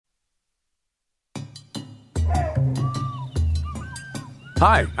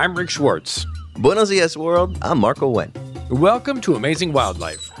Hi, I'm Rick Schwartz. Buenos dias, world. I'm Marco Wen. Welcome to Amazing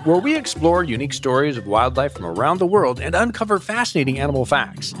Wildlife, where we explore unique stories of wildlife from around the world and uncover fascinating animal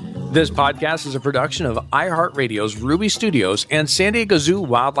facts. This podcast is a production of iHeartRadio's Ruby Studios and San Diego Zoo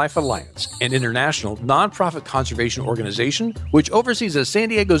Wildlife Alliance, an international nonprofit conservation organization which oversees the San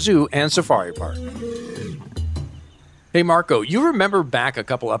Diego Zoo and Safari Park. Hey, Marco, you remember back a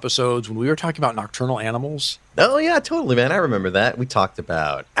couple episodes when we were talking about nocturnal animals? Oh, yeah, totally, man. I remember that. We talked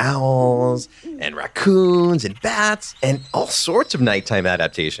about owls and raccoons and bats and all sorts of nighttime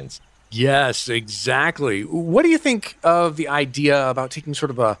adaptations. Yes, exactly. What do you think of the idea about taking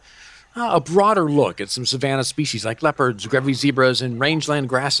sort of a broader look at some savanna species like leopards, Grevy zebras, and rangeland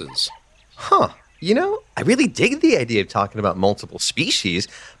grasses? I really dig the idea of talking about multiple species,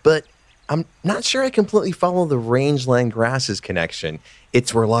 but I'm not sure I completely follow the rangeland grasses connection.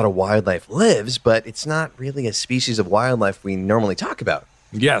 It's where a lot of wildlife lives, but it's not really a species of wildlife we normally talk about.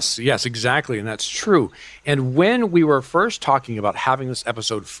 Yes, exactly, and that's true. And when we were first talking about having this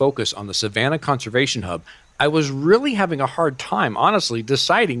episode focus on the Savannah Conservation Hub, I was really having a hard time, honestly,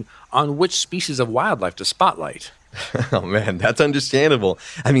 deciding on which species of wildlife to spotlight. Oh, man, that's understandable.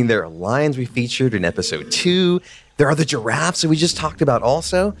 I mean, there are lions we featured in episode 2. There are the giraffes that we just talked about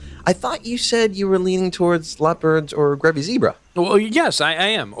also. I thought you said you were leaning towards leopards or Grevy zebra. Well, yes, I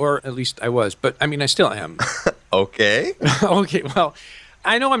am, or at least I was, but I still am. Okay. Okay, well,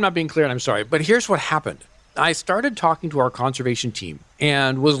 I know I'm not being clear and I'm sorry, but here's what happened. I started talking to our conservation team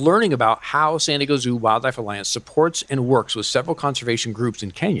and was learning about how San Diego Zoo Wildlife Alliance supports and works with several conservation groups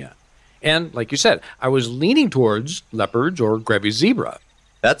in Kenya. And like you said, I was leaning towards leopards or Grevy zebra.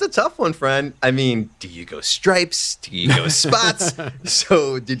 That's a tough one, friend. I mean, do you go stripes? Do you go spots?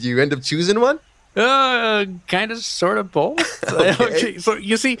 So did you end up choosing one? Kind of, sort of both. Okay. So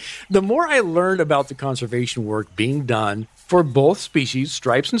you see, the more I learned about the conservation work being done for both species,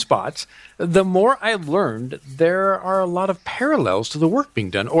 stripes and spots, the more I learned there are a lot of parallels to the work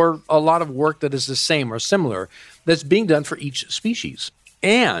being done, or a lot of work that is the same or similar that's being done for each species.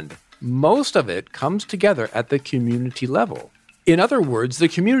 And most of it comes together at the community level. In other words, the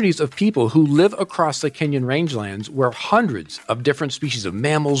communities of people who live across the Kenyan rangelands, where hundreds of different species of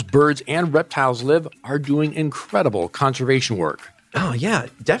mammals, birds, and reptiles live, are doing incredible conservation work. Oh, yeah,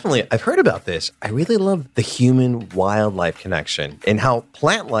 definitely. I've heard about this. I really love the human-wildlife connection and how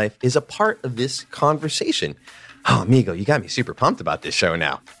plant life is a part of this conversation. Oh, amigo, you got me super pumped about this show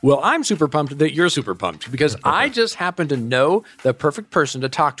now. Well, I'm super pumped that you're super pumped because I just happen to know the perfect person to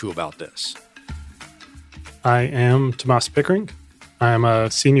talk to about this. I am Tomas Pickering. I am a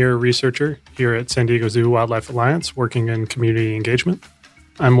senior researcher here at San Diego Zoo Wildlife Alliance working in community engagement.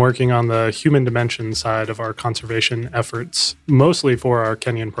 I'm working on the human dimension side of our conservation efforts, mostly for our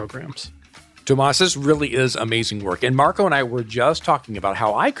Kenyan programs. Tomas, this really is amazing work. And Marco and I were just talking about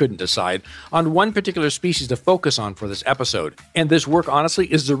how I couldn't decide on one particular species to focus on for this episode. And this work,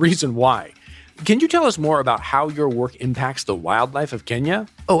 honestly, is the reason why. Can you tell us more about how your work impacts the wildlife of Kenya?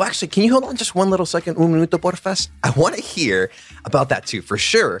 Oh, actually, can you hold on just one little second? Un minuto, porfas? I want to hear about that too, for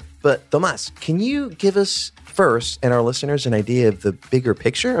sure. But Tomas, can you give us first and our listeners an idea of the bigger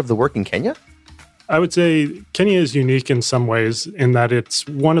picture of the work in Kenya? I would say Kenya is unique in some ways in that it's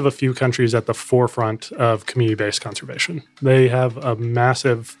one of a few countries at the forefront of community-based conservation. They have a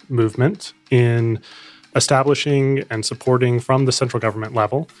massive movement in establishing and supporting from the central government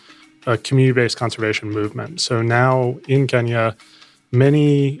level a community-based conservation movement. So now in Kenya,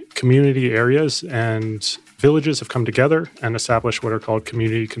 many community areas and villages have come together and established what are called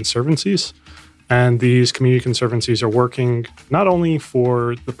community conservancies. And these community conservancies are working not only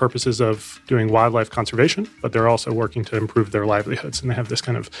for the purposes of doing wildlife conservation, but they're also working to improve their livelihoods. And they have this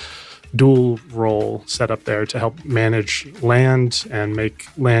kind of dual role set up there to help manage land and make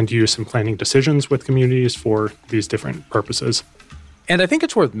land use and planning decisions with communities for these different purposes. And I think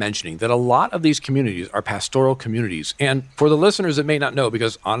it's worth mentioning that a lot of these communities are pastoral communities. And for the listeners that may not know,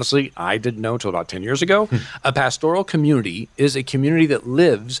 because honestly, I didn't know until about 10 years ago, a pastoral community is a community that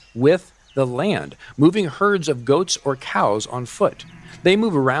lives with the land, moving herds of goats or cows on foot. They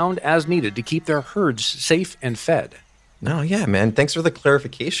move around as needed to keep their herds safe and fed. No, yeah, man. Thanks for the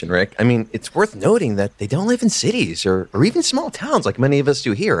clarification, Rick. I mean, it's worth noting that they don't live in cities or even small towns like many of us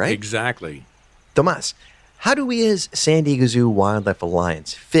do here, right? Exactly. Tomas, how do we as San Diego Zoo Wildlife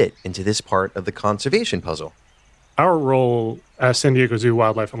Alliance fit into this part of the conservation puzzle? Our role as San Diego Zoo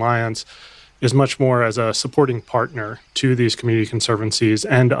Wildlife Alliance is much more as a supporting partner to these community conservancies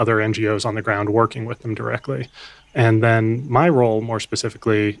and other NGOs on the ground working with them directly. And then my role more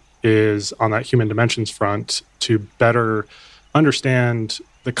specifically is on that human dimensions front to better understand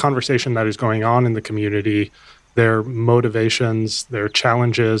the conversation that is going on in the community their motivations, their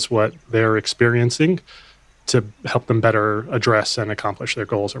challenges, what they're experiencing to help them better address and accomplish their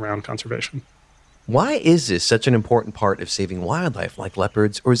goals around conservation. Why is this such an important part of saving wildlife like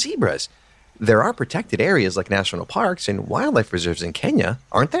leopards or zebras? There are protected areas like national parks and wildlife reserves in Kenya,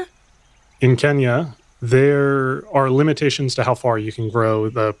 aren't there? In Kenya, there are limitations to how far you can grow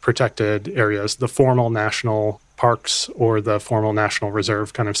the protected areas, the formal national parks or the formal national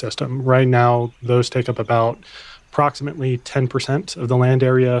reserve kind of system. Right now, those take up about approximately 10% of the land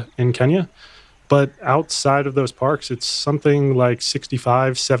area in Kenya. But outside of those parks, it's something like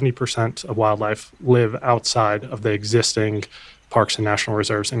 65, 70% of wildlife live outside of the existing parks and national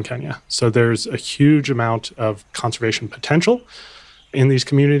reserves in Kenya. So there's a huge amount of conservation potential in these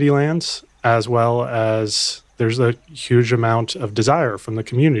community lands, as well as there's a huge amount of desire from the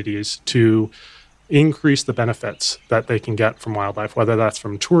communities to increase the benefits that they can get from wildlife, whether that's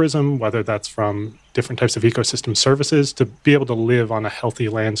from tourism, whether that's from different types of ecosystem services, to be able to live on a healthy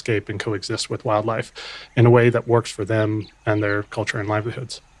landscape and coexist with wildlife in a way that works for them and their culture and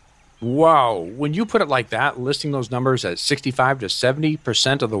livelihoods. Wow. When you put it like that, listing those numbers at 65 to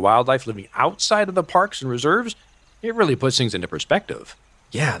 70% of the wildlife living outside of the parks and reserves, it really puts things into perspective.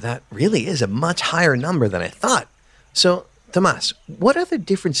 Yeah, that really is a much higher number than I thought. So, Tomas, what are the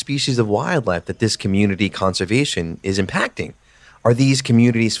different species of wildlife that this community conservation is impacting? Are these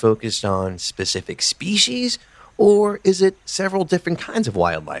communities focused on specific species, or is it several different kinds of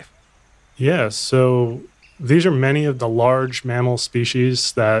wildlife? Yeah, so these are many of the large mammal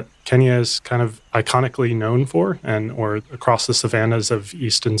species that Kenya is kind of iconically known for, or across the savannas of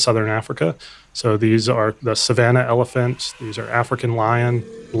East and Southern Africa. So these are the savanna elephant, these are African lion,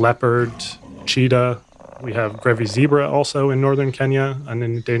 leopard, cheetah. We have Grevy's zebra also in northern Kenya, an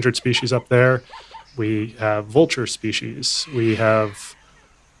endangered species up there. We have vulture species. We have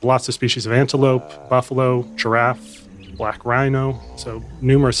lots of species of antelope, buffalo, giraffe, black rhino. So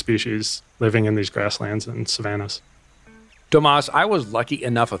numerous species living in these grasslands and savannas. Tomas, I was lucky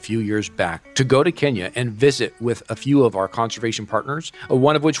enough a few years back to go to Kenya and visit with a few of our conservation partners,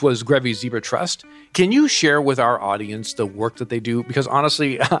 one of which was Grevy's Zebra Trust. Can you share with our audience the work that they do? Because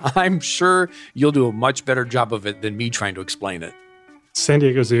honestly, I'm sure you'll do a much better job of it than me trying to explain it. San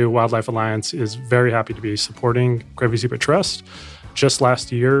Diego Zoo Wildlife Alliance is very happy to be supporting Grevy's Zebra Trust. Just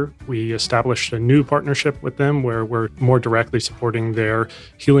last year, we established a new partnership with them where we're more directly supporting their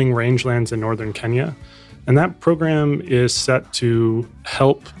healing rangelands in northern Kenya. And that program is set to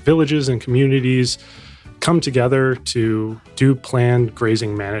help villages and communities come together to do planned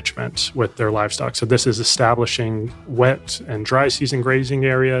grazing management with their livestock. So this is establishing wet and dry season grazing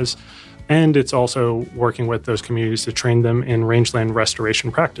areas, and it's also working with those communities to train them in rangeland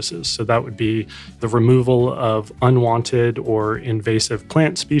restoration practices. So that would be the removal of unwanted or invasive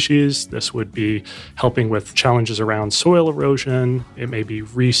plant species. This would be helping with challenges around soil erosion. It may be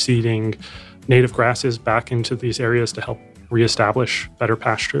reseeding native grasses back into these areas to help reestablish better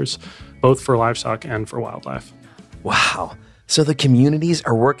pastures, both for livestock and for wildlife. Wow. So the communities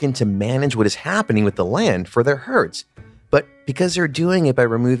are working to manage what is happening with the land for their herds. But because they're doing it by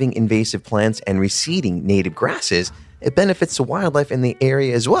removing invasive plants and reseeding native grasses, it benefits the wildlife in the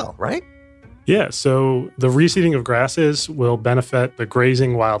area as well, right? Yeah, so the reseeding of grasses will benefit the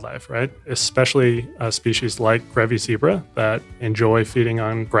grazing wildlife, right? Especially species like Grevy's zebra that enjoy feeding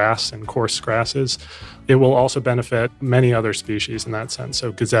on grass and coarse grasses. It will also benefit many other species in that sense.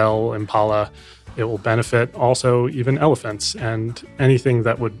 So gazelle, impala. It will benefit also even elephants and anything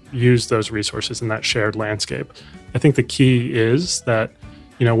that would use those resources in that shared landscape. I think the key is that,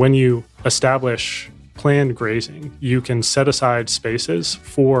 when you establish planned grazing, you can set aside spaces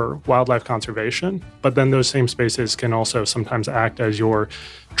for wildlife conservation, but then those same spaces can also sometimes act as your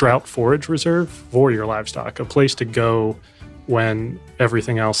drought forage reserve for your livestock, a place to go when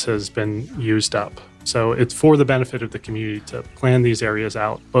everything else has been used up. So it's for the benefit of the community to plan these areas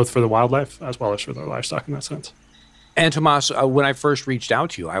out, both for the wildlife as well as for their livestock in that sense. And Tomas, when I first reached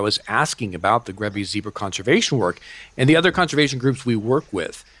out to you, I was asking about the Grevy's zebra conservation work and the other conservation groups we work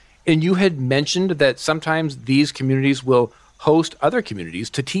with. And you had mentioned that sometimes these communities will host other communities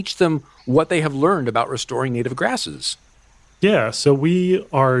to teach them what they have learned about restoring native grasses. Yeah, so we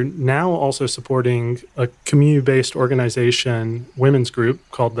are now also supporting a community-based organization, women's group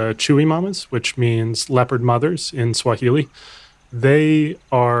called the Chui Mamas, which means leopard mothers in Swahili. They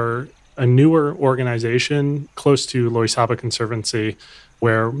are a newer organization close to Loisaba Conservancy,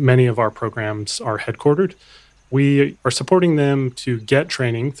 where many of our programs are headquartered. We are supporting them to get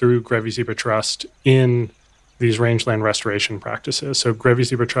training through Grevy's Zebra Trust in these rangeland restoration practices. So Grevy's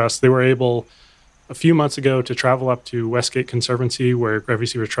Zebra Trust, they were able a few months ago to travel up to Westgate Conservancy, where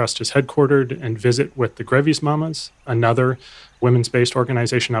Grevy's Zebra Trust is headquartered, and visit with the Grevy's Mamas, another women's-based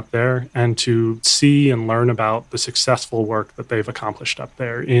organization up there, and to see and learn about the successful work that they've accomplished up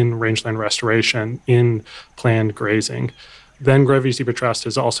there in rangeland restoration, in planned grazing. Then Grevy's Zebra Trust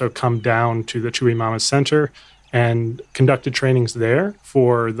has also come down to the Chewy Mamas Center and conducted trainings there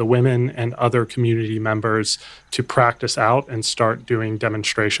for the women and other community members to practice out and start doing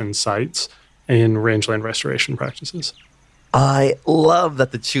demonstration sites in rangeland restoration practices. I love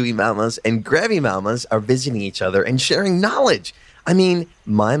that the Chewy Mamas and Grevy Mamas are visiting each other and sharing knowledge. I mean,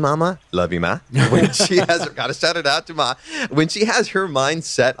 my mama, love you, Ma, when she has, gotta shout it out to Ma, when she has her mind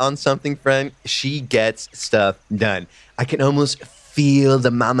set on something, friend, she gets stuff done. I can almost feel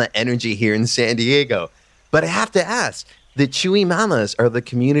the mama energy here in San Diego. But I have to ask, the Chewy Mamas are the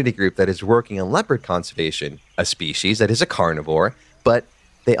community group that is working on leopard conservation, a species that is a carnivore, but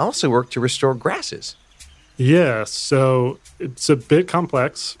they also work to restore grasses. Yeah, so it's a bit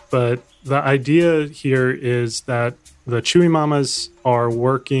complex, but the idea here is that the Chewy Mamas are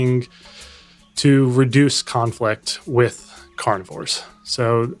working to reduce conflict with carnivores.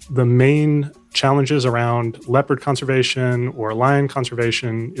 So the main challenges around leopard conservation or lion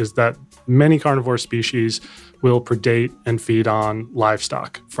conservation is that many carnivore species will predate and feed on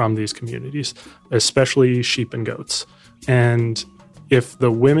livestock from these communities, especially sheep and goats. And if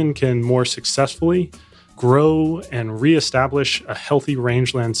the women can more successfully grow and reestablish a healthy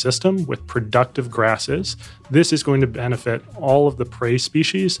rangeland system with productive grasses, this is going to benefit all of the prey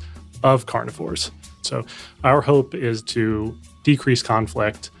species of carnivores. So our hope is to decrease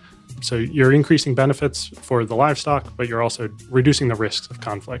conflict. So you're increasing benefits for the livestock, but you're also reducing the risks of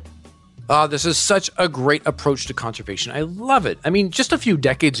conflict. This is such a great approach to conservation. I love it. I mean, just a few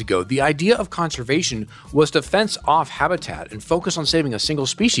decades ago, the idea of conservation was to fence off habitat and focus on saving a single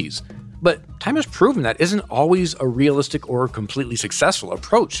species. But time has proven that isn't always a realistic or completely successful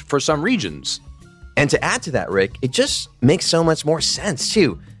approach for some regions. And to add to that, Rick, it just makes so much more sense,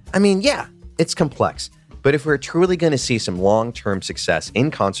 too. I mean, yeah, it's complex. But if we're truly going to see some long-term success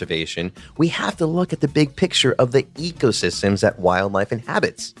in conservation, we have to look at the big picture of the ecosystems that wildlife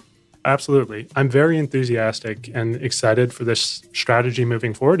inhabits. Absolutely. I'm very enthusiastic and excited for this strategy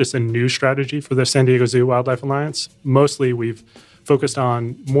moving forward. It's a new strategy for the San Diego Zoo Wildlife Alliance. Mostly we've focused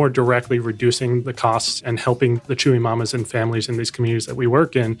on more directly reducing the costs and helping the Chewy Mamas and families in these communities that we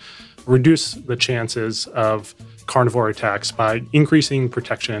work in reduce the chances of carnivore attacks by increasing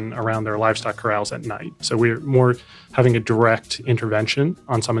protection around their livestock corrals at night. So we're more having a direct intervention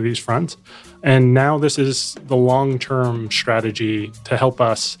on some of these fronts. And now this is the long-term strategy to help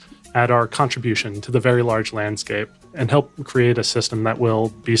us add our contribution to the very large landscape and help create a system that will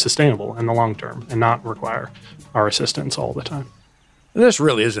be sustainable in the long term and not require our assistance all the time. This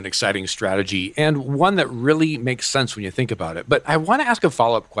really is an exciting strategy and one that really makes sense when you think about it. But I want to ask a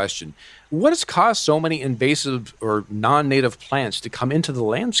follow-up question. What has caused so many invasive or non-native plants to come into the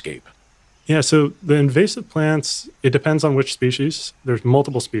landscape? Yeah, so the invasive plants, it depends on which species. There's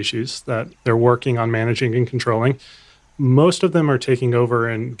multiple species that they're working on managing and controlling. Most of them are taking over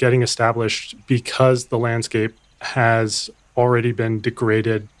and getting established because the landscape has already been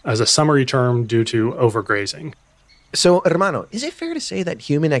degraded as a summary term due to overgrazing. So, Hermano, is it fair to say that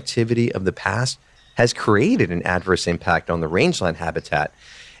human activity of the past has created an adverse impact on the rangeland habitat?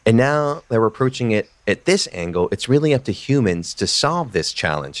 And now that we're approaching it at this angle, it's really up to humans to solve this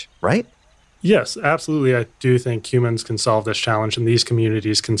challenge, right? Yes, absolutely. I do think humans can solve this challenge and these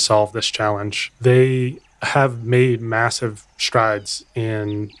communities can solve this challenge. They have made massive strides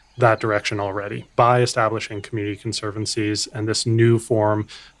in that direction already by establishing community conservancies and this new form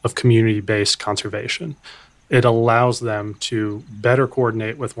of community-based conservation. It allows them to better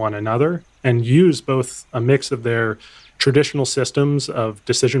coordinate with one another and use both a mix of their traditional systems of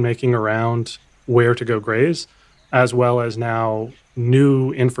decision-making around where to go graze, as well as now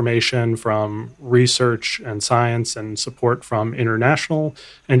new information from research and science and support from international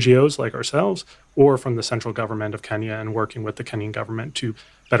NGOs like ourselves, or from the central government of Kenya and working with the Kenyan government to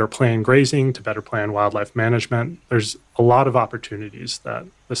better plan grazing, to better plan wildlife management. There's a lot of opportunities that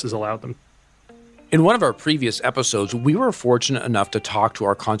this has allowed them. In one of our previous episodes, we were fortunate enough to talk to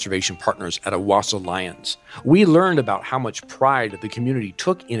our conservation partners at Owasso Lions. We learned about how much pride the community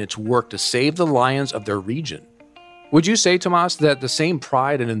took in its work to save the lions of their region. Would you say, Tomas, that the same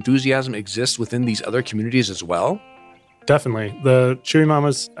pride and enthusiasm exists within these other communities as well? Definitely. The Chewy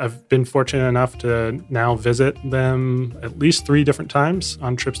Mamas, I've been fortunate enough to now visit them at least 3 different times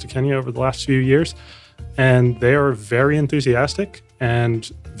on trips to Kenya over the last few years. And they are very enthusiastic and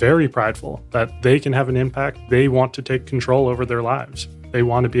very prideful that they can have an impact. They want to take control over their lives. They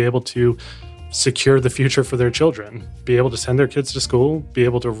want to be able to secure the future for their children, be able to send their kids to school, be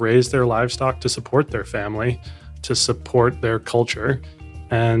able to raise their livestock to support their family, to support their culture.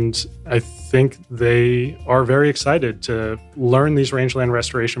 And I think they are very excited to learn these rangeland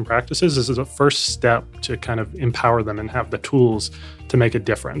restoration practices. This is a first step to kind of empower them and have the tools to make a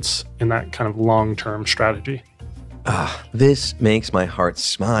difference in that kind of long-term strategy. This makes my heart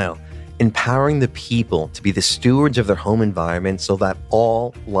smile. Empowering the people to be the stewards of their home environment so that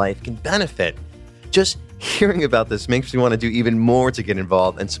all life can benefit. Just hearing about this makes me want to do even more to get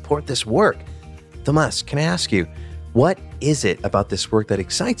involved and support this work. Tomas, can I ask you, what is it about this work that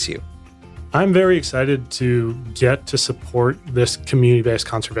excites you? I'm very excited to get to support this community-based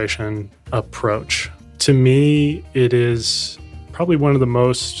conservation approach. To me, it is probably one of the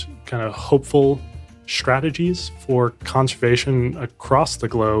most kind of hopeful strategies for conservation across the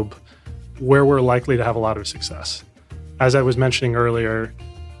globe where we're likely to have a lot of success. As I was mentioning earlier,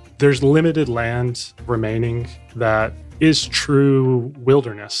 there's limited land remaining that is true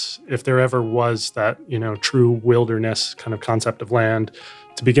wilderness, if there ever was that, true wilderness kind of concept of land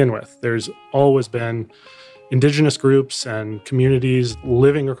to begin with. There's always been indigenous groups and communities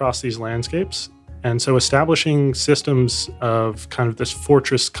living across these landscapes. And so establishing systems of kind of this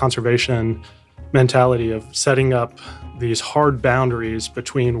fortress conservation mentality of setting up these hard boundaries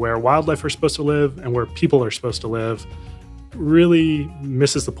between where wildlife are supposed to live and where people are supposed to live really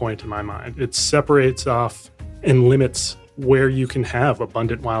misses the point in my mind. It separates off and limits where you can have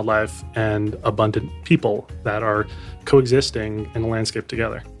abundant wildlife and abundant people that are coexisting in the landscape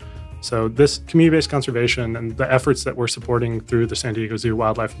together. So this community-based conservation and the efforts that we're supporting through the San Diego Zoo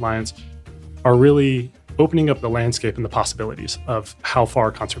Wildlife Alliance are really opening up the landscape and the possibilities of how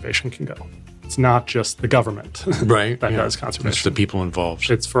far conservation can go. It's not just the government that does conservation. It's the people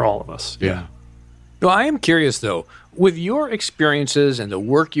involved. It's for all of us. Yeah. No, I am curious, though, with your experiences and the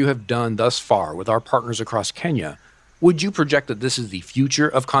work you have done thus far with our partners across Kenya, would you project that this is the future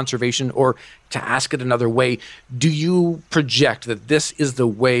of conservation? Or to ask it another way, do you project that this is the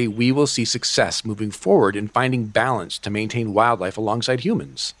way we will see success moving forward in finding balance to maintain wildlife alongside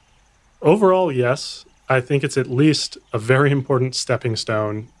humans? Overall, yes. I think it's at least a very important stepping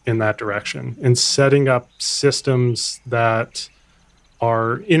stone in that direction, in setting up systems that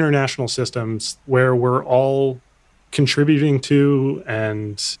are international systems where we're all contributing to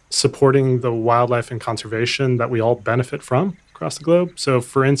and supporting the wildlife and conservation that we all benefit from across the globe. So,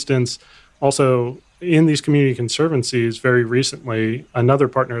 for instance, also in these community conservancies, very recently, another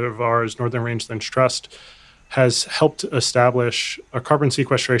partner of ours, Northern Rangelands Trust, has helped establish a carbon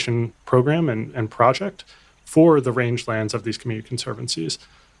sequestration program and project for the rangelands of these community conservancies.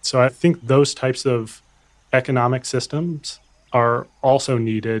 So I think those types of economic systems are also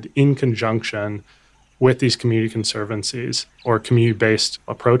needed in conjunction with these community conservancies or community-based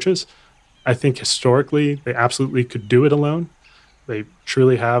approaches. I think historically they absolutely could do it alone. They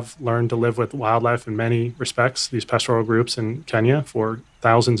truly have learned to live with wildlife in many respects, these pastoral groups in Kenya, for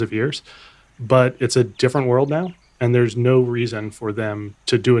thousands of years. But it's a different world now, and there's no reason for them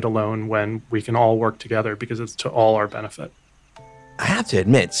to do it alone when we can all work together because it's to all our benefit. I have to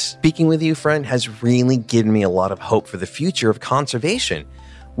admit, speaking with you, friend, has really given me a lot of hope for the future of conservation.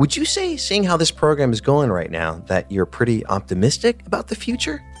 Would you say, seeing how this program is going right now, that you're pretty optimistic about the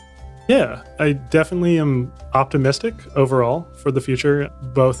future? Yeah, I definitely am optimistic overall for the future,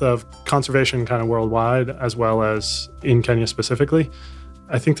 both of conservation kind of worldwide as well as in Kenya specifically.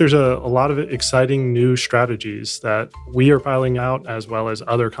 I think there's a lot of exciting new strategies that we are piling out as well as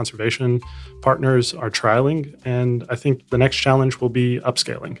other conservation partners are trialing. And I think the next challenge will be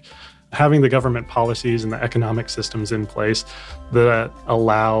upscaling. Having the government policies and the economic systems in place that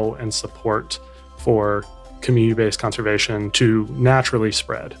allow and support for community-based conservation to naturally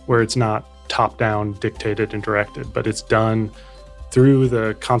spread, where it's not top-down dictated and directed, but it's done through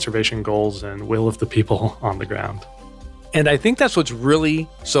the conservation goals and will of the people on the ground. And I think that's what's really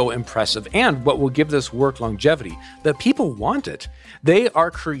so impressive and what will give this work longevity. The people want it. They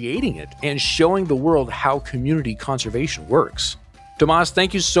are creating it and showing the world how community conservation works. Tomas,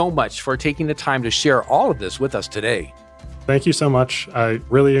 thank you so much for taking the time to share all of this with us today. Thank you so much. I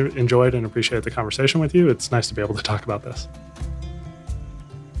really enjoyed and appreciate the conversation with you. It's nice to be able to talk about this.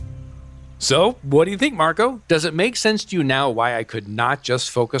 So, what do you think, Marco? Does it make sense to you now why I could not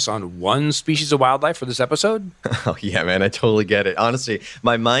just focus on one species of wildlife for this episode? Oh, yeah, man, I totally get it. Honestly,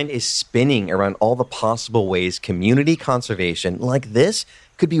 my mind is spinning around all the possible ways community conservation like this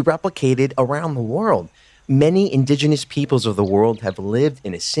could be replicated around the world. many indigenous peoples of the world have lived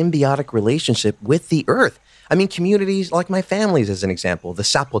in a symbiotic relationship with the earth. I mean, communities like my family's, as an example, the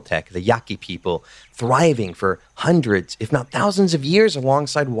Zapotec, the Yaqui people, thriving for hundreds, if not thousands of years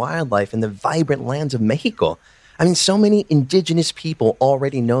alongside wildlife in the vibrant lands of Mexico. I mean, so many indigenous people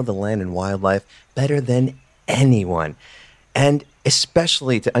already know the land and wildlife better than anyone, and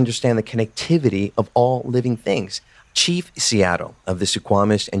especially to understand the connectivity of all living things. Chief Seattle of the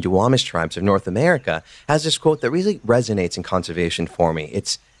Suquamish and Uwamish tribes of North America has this quote that really resonates in conservation for me.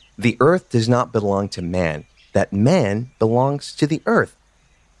 It's, "The earth does not belong to man, that man belongs to the earth."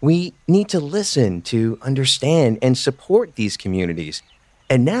 We need to listen to understand and support these communities.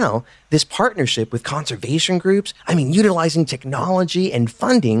 And now, this partnership with conservation groups, utilizing technology and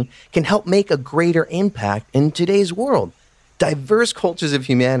funding, can help make a greater impact in today's world. Diverse cultures of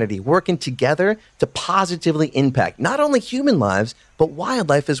humanity working together to positively impact not only human lives, but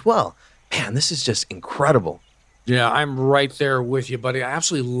wildlife as well. Man, this is just incredible. Yeah, I'm right there with you, buddy. I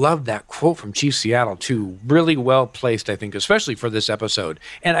absolutely love that quote from Chief Seattle, too. Really well placed, I think, especially for this episode.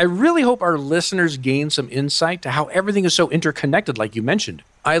 And I really hope our listeners gain some insight to how everything is so interconnected, like you mentioned.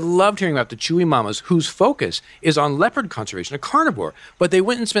 I loved hearing about the Chewy Mamas, whose focus is on leopard conservation, a carnivore, but they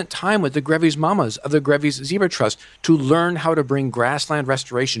went and spent time with the Grevy's Mamas of the Grevy's Zebra Trust to learn how to bring grassland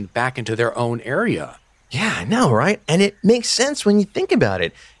restoration back into their own area. Yeah, I know, right? And it makes sense when you think about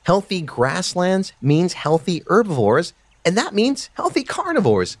it. Healthy grasslands means healthy herbivores, and that means healthy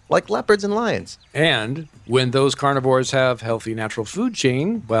carnivores, like leopards and lions. And when those carnivores have healthy natural food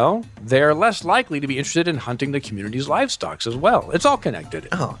chain, well, they're less likely to be interested in hunting the community's livestock as well. It's all connected.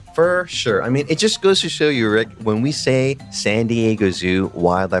 Oh, for sure. It just goes to show you, Rick, when we say San Diego Zoo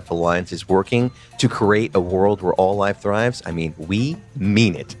Wildlife Alliance is working to create a world where all life thrives, we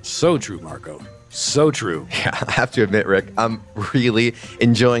mean it. So true, Marco. So true. Yeah, I have to admit, Rick, I'm really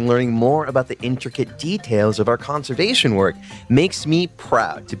enjoying learning more about the intricate details of our conservation work. Makes me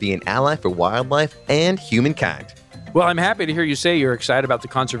proud to be an ally for wildlife and humankind. Well, I'm happy to hear you say you're excited about the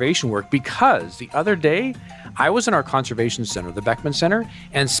conservation work, because the other day I was in our conservation center, the Beckman Center,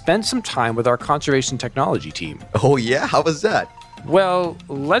 and spent some time with our conservation technology team. Oh yeah? How was that? Well,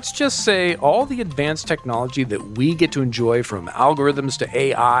 let's just say all the advanced technology that we get to enjoy, from algorithms to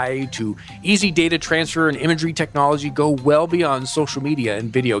AI to easy data transfer and imagery technology, go well beyond social media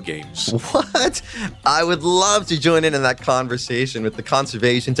and video games. What? I would love to join in that conversation with the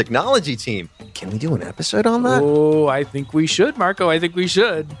conservation technology team. Can we do an episode on that? Oh, I think we should, Marco. I think we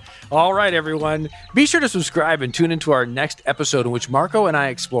should. All right, everyone. Be sure to subscribe and tune into our next episode, in which Marco and I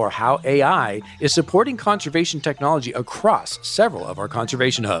explore how AI is supporting conservation technology across several of our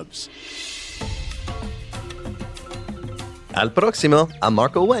conservation hubs. Al próximo. I'm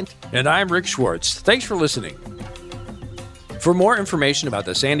Marco Wendt. And I'm Rick Schwartz. Thanks for listening. For more information about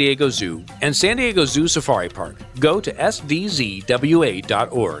the San Diego Zoo and San Diego Zoo Safari Park, go to sdzwa.org.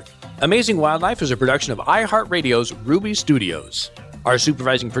 Amazing Wildlife is a production of iHeartRadio's Ruby Studios. Our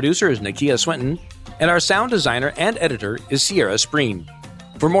supervising producer is Nakia Swinton, and our sound designer and editor is Sierra Spreen.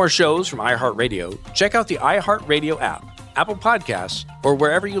 For more shows from iHeartRadio, check out the iHeartRadio app, Apple Podcasts, or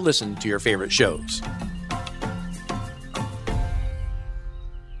wherever you listen to your favorite shows.